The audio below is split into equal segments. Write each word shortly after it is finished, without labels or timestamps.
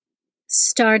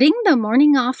Starting the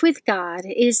morning off with God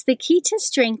is the key to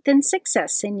strength and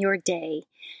success in your day.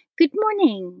 Good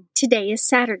morning. Today is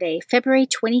Saturday, February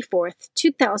 24th,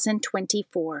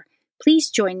 2024. Please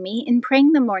join me in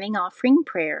praying the morning offering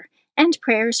prayer and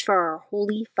prayers for our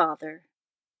Holy Father.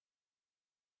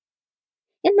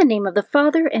 In the name of the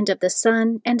Father, and of the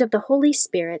Son, and of the Holy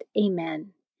Spirit,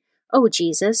 Amen. O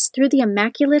Jesus, through the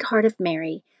Immaculate Heart of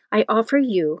Mary, I offer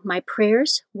you my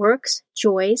prayers, works,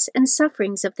 joys, and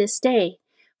sufferings of this day,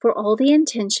 for all the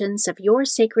intentions of your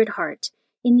Sacred Heart,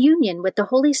 in union with the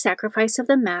holy sacrifice of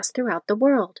the Mass throughout the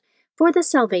world, for the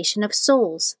salvation of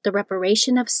souls, the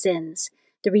reparation of sins,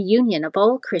 the reunion of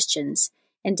all Christians,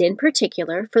 and in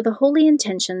particular for the holy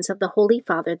intentions of the Holy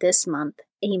Father this month.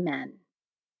 Amen.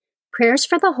 Prayers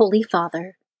for the Holy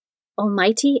Father.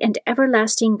 Almighty and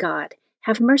everlasting God,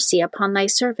 have mercy upon thy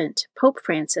servant, Pope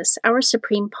Francis, our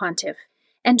Supreme Pontiff,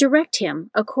 and direct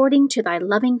him, according to thy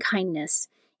loving kindness,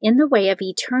 in the way of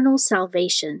eternal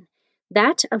salvation,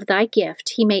 that of thy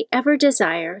gift he may ever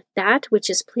desire that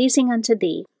which is pleasing unto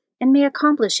thee, and may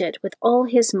accomplish it with all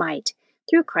his might,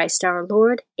 through Christ our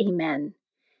Lord. Amen.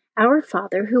 Our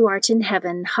Father, who art in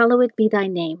heaven, hallowed be thy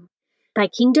name. Thy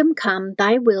kingdom come,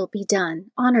 thy will be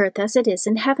done, on earth as it is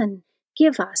in heaven.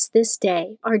 Give us this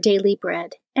day our daily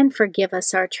bread, and forgive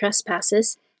us our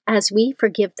trespasses, as we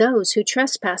forgive those who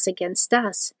trespass against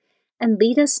us. And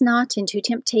lead us not into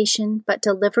temptation, but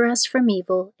deliver us from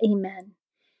evil. Amen.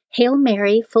 Hail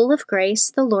Mary, full of grace,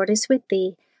 the Lord is with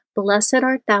thee. Blessed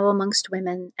art thou amongst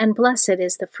women, and blessed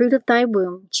is the fruit of thy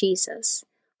womb, Jesus.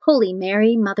 Holy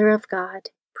Mary, Mother of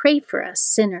God, pray for us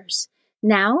sinners,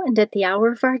 now and at the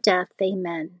hour of our death.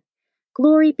 Amen.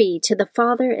 Glory be to the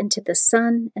Father, and to the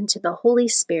Son, and to the Holy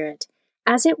Spirit,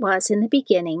 as it was in the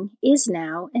beginning, is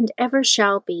now, and ever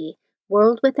shall be,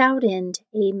 world without end.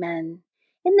 Amen.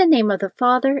 In the name of the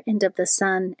Father, and of the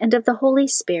Son, and of the Holy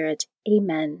Spirit.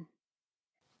 Amen.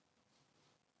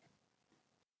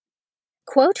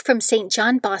 Quote from St.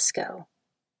 John Bosco.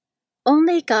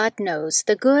 Only God knows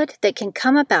the good that can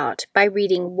come about by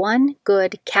reading one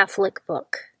good Catholic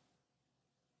book.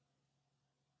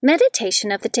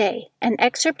 Meditation of the Day, an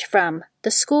excerpt from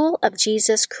The School of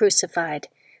Jesus Crucified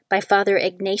by Father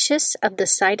Ignatius of the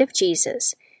Side of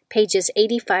Jesus, pages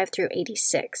 85 through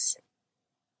 86.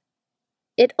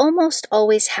 It almost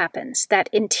always happens that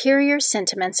interior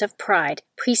sentiments of pride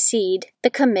precede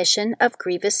the commission of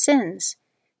grievous sins.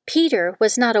 Peter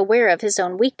was not aware of his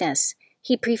own weakness.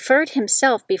 He preferred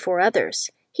himself before others.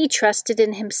 He trusted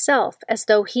in himself as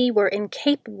though he were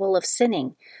incapable of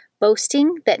sinning,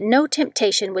 boasting that no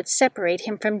temptation would separate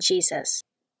him from Jesus.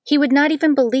 He would not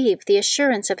even believe the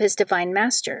assurance of his divine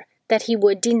Master that he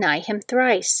would deny him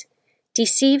thrice.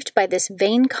 Deceived by this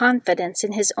vain confidence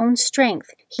in his own strength,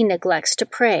 he neglects to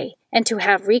pray and to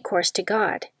have recourse to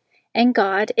God, and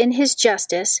God, in his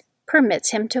justice, permits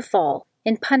him to fall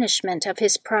in punishment of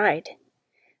his pride.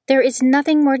 There is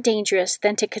nothing more dangerous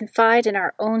than to confide in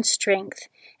our own strength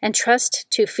and trust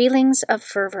to feelings of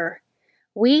fervor.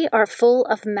 We are full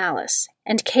of malice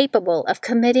and capable of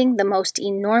committing the most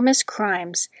enormous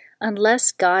crimes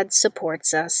unless God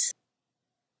supports us.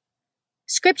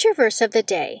 Scripture verse of the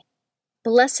day.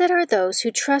 Blessed are those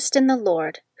who trust in the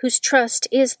Lord, whose trust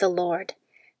is the Lord.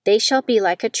 They shall be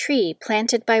like a tree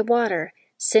planted by water,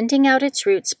 sending out its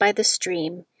roots by the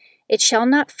stream. It shall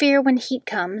not fear when heat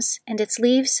comes, and its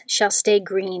leaves shall stay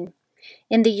green.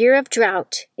 In the year of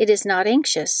drought it is not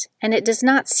anxious, and it does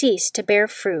not cease to bear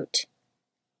fruit.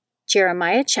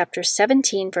 Jeremiah chapter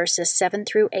 17, verses 7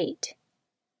 through 8.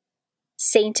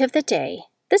 Saint of the Day.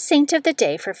 The saint of the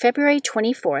day for February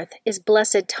 24th is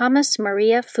Blessed Thomas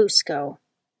Maria Fusco.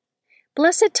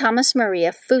 Blessed Thomas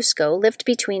Maria Fusco lived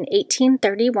between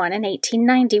 1831 and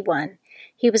 1891.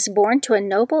 He was born to a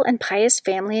noble and pious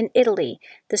family in Italy,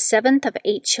 the seventh of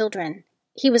 8 children.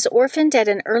 He was orphaned at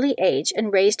an early age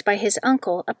and raised by his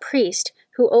uncle, a priest,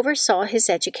 who oversaw his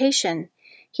education.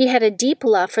 He had a deep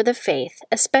love for the faith,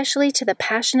 especially to the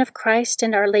Passion of Christ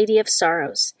and Our Lady of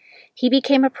Sorrows. He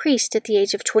became a priest at the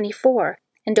age of 24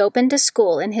 and opened a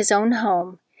school in his own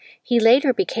home. He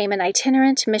later became an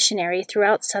itinerant missionary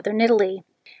throughout southern Italy.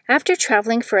 After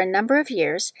traveling for a number of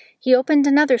years, he opened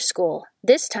another school,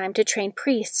 this time to train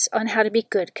priests on how to be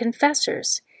good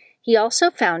confessors. He also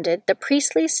founded the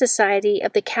Priestly Society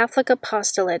of the Catholic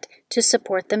Apostolate to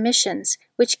support the missions,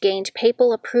 which gained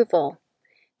papal approval.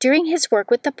 During his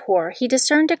work with the poor, he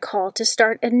discerned a call to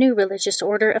start a new religious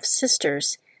order of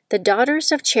sisters, the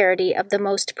Daughters of Charity of the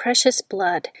Most Precious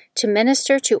Blood, to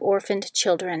minister to orphaned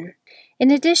children.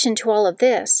 In addition to all of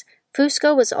this,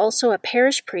 Fusco was also a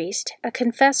parish priest, a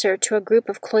confessor to a group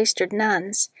of cloistered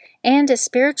nuns, and a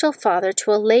spiritual father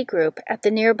to a lay group at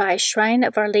the nearby Shrine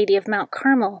of Our Lady of Mount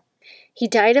Carmel. He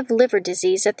died of liver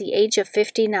disease at the age of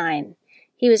 59.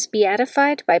 He was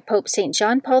beatified by Pope St.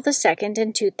 John Paul II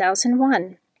in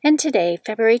 2001. And today,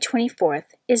 February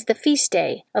 24th, is the feast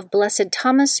day of Blessed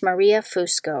Thomas Maria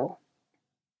Fusco.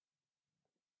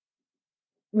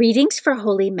 Readings for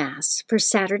Holy Mass for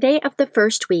Saturday of the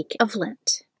first week of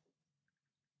Lent.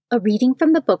 A reading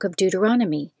from the book of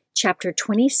Deuteronomy, chapter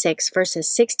 26,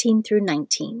 verses 16 through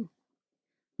 19.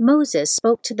 Moses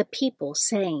spoke to the people,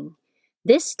 saying,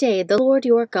 "This day the Lord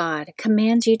your God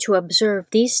commands you to observe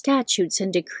these statutes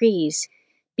and decrees.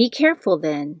 Be careful,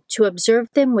 then, to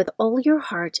observe them with all your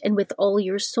heart and with all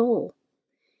your soul.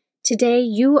 Today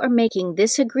you are making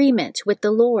this agreement with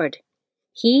the Lord.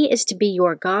 He is to be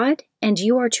your God, and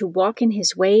you are to walk in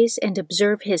his ways and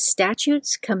observe his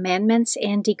statutes, commandments,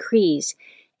 and decrees,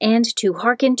 and to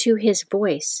hearken to his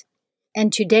voice.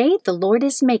 And today the Lord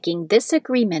is making this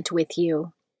agreement with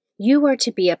you. You are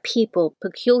to be a people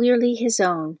peculiarly his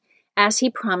own, as he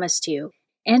promised you,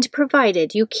 and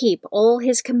provided you keep all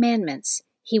his commandments,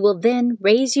 he will then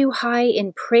raise you high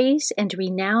in praise and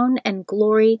renown and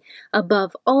glory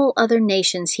above all other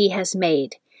nations he has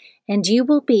made, and you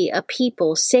will be a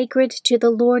people sacred to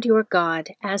the Lord your God,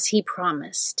 as he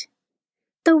promised."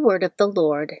 The word of the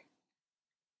Lord.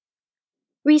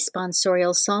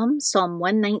 Responsorial Psalm, Psalm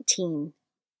 119.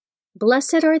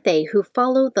 Blessed are they who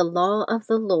follow the law of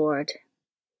the Lord.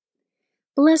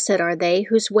 Blessed are they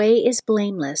whose way is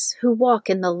blameless, who walk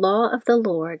in the law of the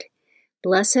Lord.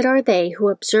 Blessed are they who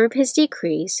observe his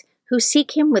decrees, who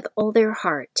seek him with all their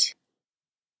heart.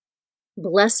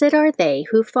 Blessed are they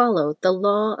who follow the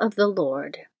law of the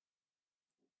Lord.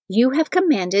 You have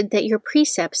commanded that your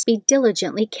precepts be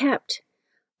diligently kept.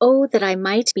 Oh, that I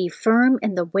might be firm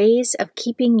in the ways of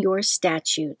keeping your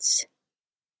statutes.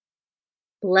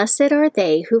 Blessed are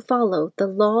they who follow the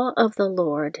law of the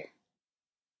Lord.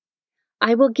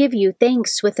 I will give you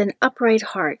thanks with an upright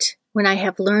heart when I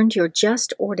have learned your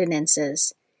just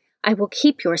ordinances. I will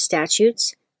keep your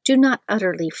statutes. Do not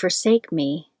utterly forsake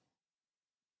me.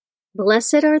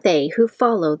 Blessed are they who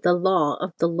follow the law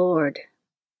of the Lord.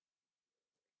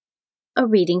 A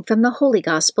reading from the Holy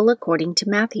Gospel according to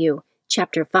Matthew,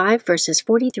 chapter 5, verses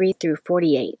 43 through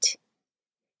 48.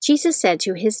 Jesus said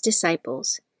to his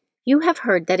disciples, "You have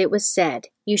heard that it was said,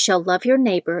 'You shall love your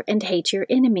neighbor and hate your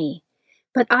enemy.'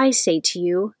 But I say to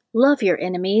you, love your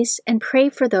enemies and pray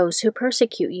for those who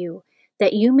persecute you,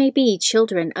 that you may be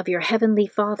children of your heavenly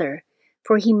Father.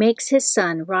 For he makes his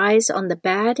sun rise on the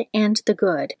bad and the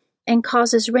good, and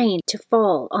causes rain to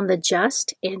fall on the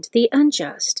just and the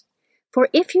unjust. For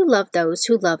if you love those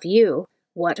who love you,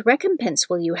 what recompense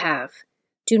will you have?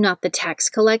 Do not the tax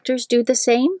collectors do the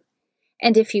same?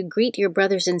 And if you greet your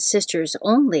brothers and sisters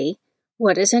only,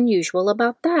 what is unusual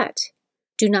about that?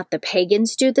 Do not the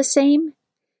pagans do the same?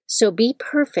 So be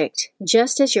perfect,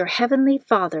 just as your heavenly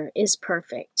Father is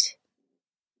perfect."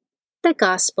 The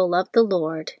Gospel of the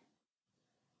Lord.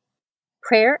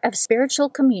 Prayer of Spiritual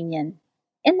Communion.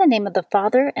 In the name of the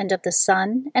Father, and of the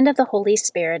Son, and of the Holy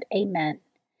Spirit. Amen.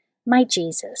 My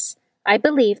Jesus, I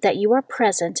believe that you are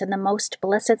present in the most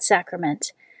blessed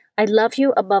sacrament. I love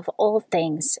you above all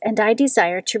things, and I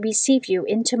desire to receive you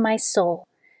into my soul.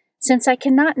 Since I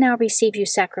cannot now receive you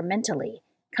sacramentally,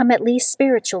 come at least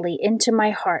spiritually into my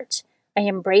heart. I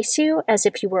embrace you as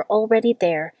if you were already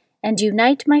there, and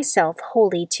unite myself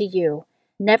wholly to you.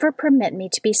 Never permit me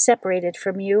to be separated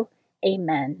from you.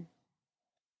 Amen.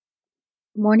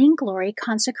 Morning Glory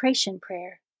Consecration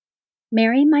Prayer.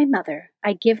 Mary, my Mother,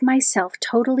 I give myself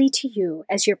totally to you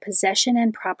as your possession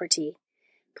and property.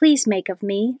 Please make of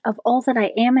me, of all that I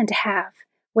am and have,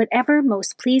 whatever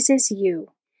most pleases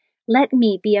you. Let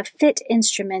me be a fit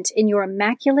instrument in your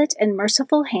immaculate and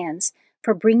merciful hands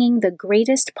for bringing the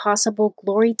greatest possible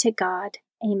glory to God.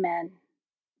 Amen.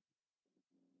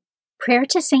 Prayer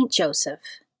to Saint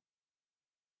Joseph.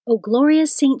 O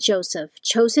glorious Saint Joseph,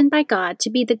 chosen by God to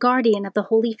be the guardian of the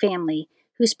Holy Family,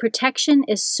 whose protection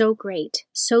is so great,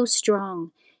 so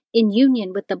strong, in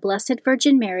union with the Blessed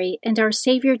Virgin Mary and our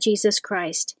Savior Jesus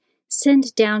Christ,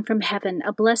 send down from heaven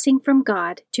a blessing from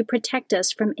God to protect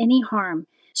us from any harm,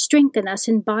 strengthen us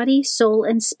in body, soul,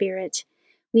 and spirit.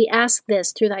 We ask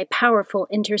this through thy powerful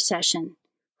intercession.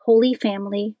 Holy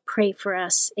Family, pray for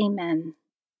us. Amen.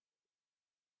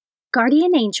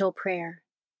 Guardian Angel Prayer.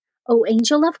 O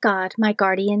angel of God, my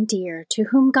guardian dear, to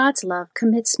whom God's love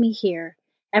commits me here,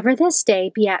 ever this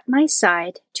day be at my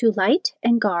side, to light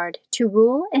and guard, to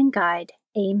rule and guide.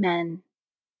 Amen.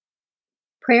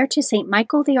 Prayer to Saint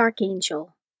Michael the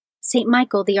Archangel. Saint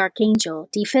Michael the Archangel,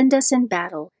 defend us in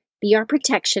battle. Be our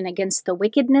protection against the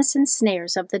wickedness and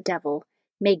snares of the devil.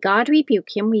 May God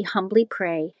rebuke him, we humbly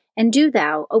pray. And do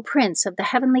thou, O Prince of the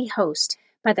heavenly host,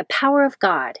 by the power of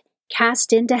God,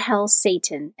 cast into hell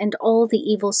Satan and all the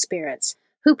evil spirits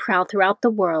who prowl throughout the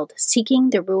world, seeking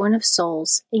the ruin of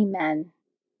souls. Amen.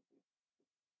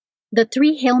 The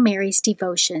Three Hail Marys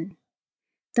Devotion.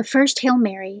 The first Hail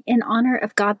Mary, in honor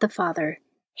of God the Father.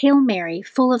 Hail Mary,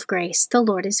 full of grace, the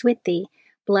Lord is with thee.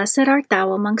 Blessed art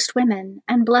thou amongst women,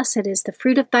 and blessed is the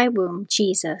fruit of thy womb,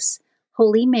 Jesus.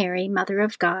 Holy Mary, Mother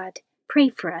of God, pray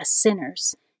for us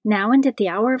sinners, now and at the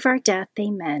hour of our death.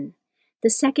 Amen. The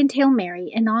second Hail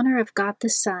Mary, in honor of God the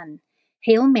Son.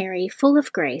 Hail Mary, full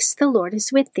of grace, the Lord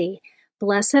is with thee.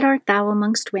 Blessed art thou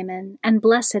amongst women, and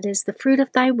blessed is the fruit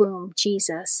of thy womb,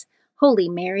 Jesus. Holy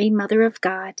Mary, Mother of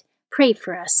God, pray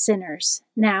for us sinners,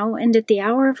 now and at the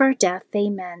hour of our death.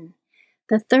 Amen.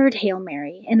 The third Hail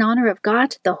Mary, in honor of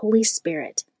God the Holy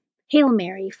Spirit. Hail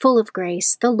Mary, full of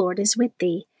grace, the Lord is with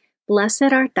thee.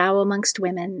 Blessed art thou amongst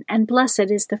women, and blessed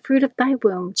is the fruit of thy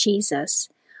womb, Jesus.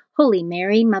 Holy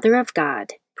Mary, Mother of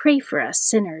God, pray for us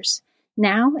sinners,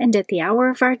 now and at the hour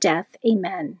of our death.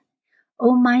 Amen.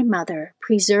 O my Mother,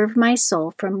 preserve my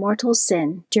soul from mortal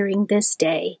sin during this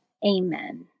day.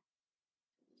 Amen.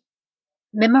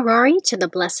 Memorare to the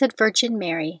Blessed Virgin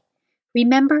Mary.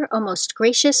 Remember, O most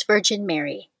gracious Virgin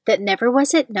Mary, that never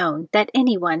was it known that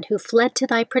anyone who fled to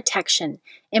thy protection,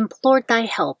 implored thy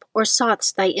help, or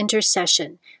sought thy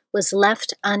intercession, was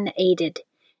left unaided.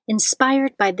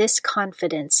 Inspired by this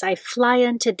confidence, I fly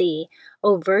unto thee,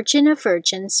 O Virgin of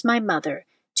Virgins, my Mother.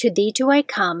 To thee do I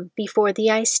come, before thee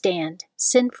I stand,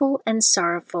 sinful and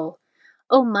sorrowful.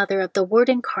 O Mother of the Word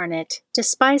incarnate,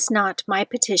 despise not my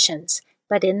petitions,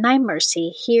 but in thy mercy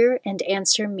hear and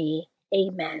answer me.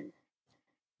 Amen.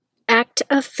 Act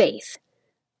of Faith.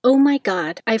 O my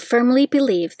God, I firmly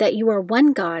believe that you are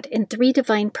one God in three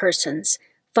divine persons,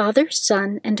 Father,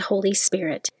 Son, and Holy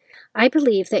Spirit. I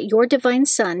believe that your divine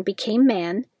Son became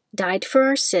man, died for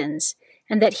our sins,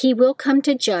 and that he will come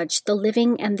to judge the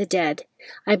living and the dead.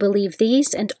 I believe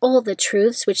these and all the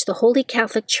truths which the Holy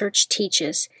Catholic Church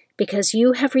teaches, because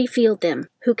you have revealed them,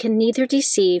 who can neither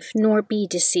deceive nor be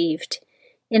deceived.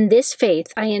 In this faith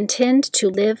I intend to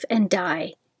live and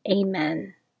die.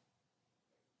 Amen.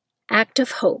 Act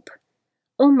of Hope.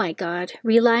 O my God,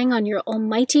 relying on your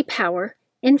almighty power,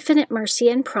 infinite mercy,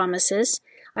 and promises,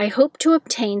 I hope to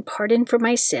obtain pardon for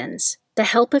my sins, the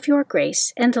help of your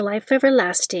grace, and the life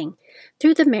everlasting,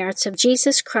 through the merits of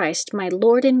Jesus Christ, my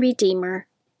Lord and Redeemer.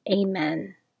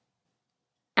 Amen.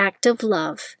 Act of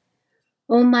Love.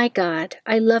 O my God,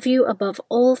 I love you above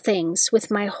all things with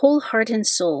my whole heart and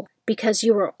soul, because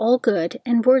you are all good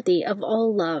and worthy of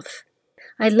all love.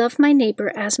 I love my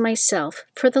neighbor as myself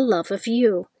for the love of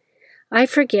you. I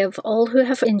forgive all who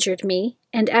have injured me,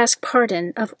 and ask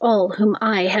pardon of all whom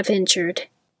I have injured.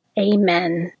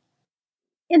 Amen.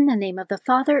 In the name of the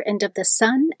Father, and of the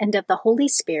Son, and of the Holy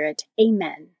Spirit.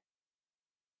 Amen.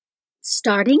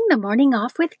 Starting the morning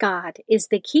off with God is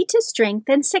the key to strength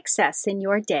and success in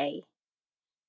your day.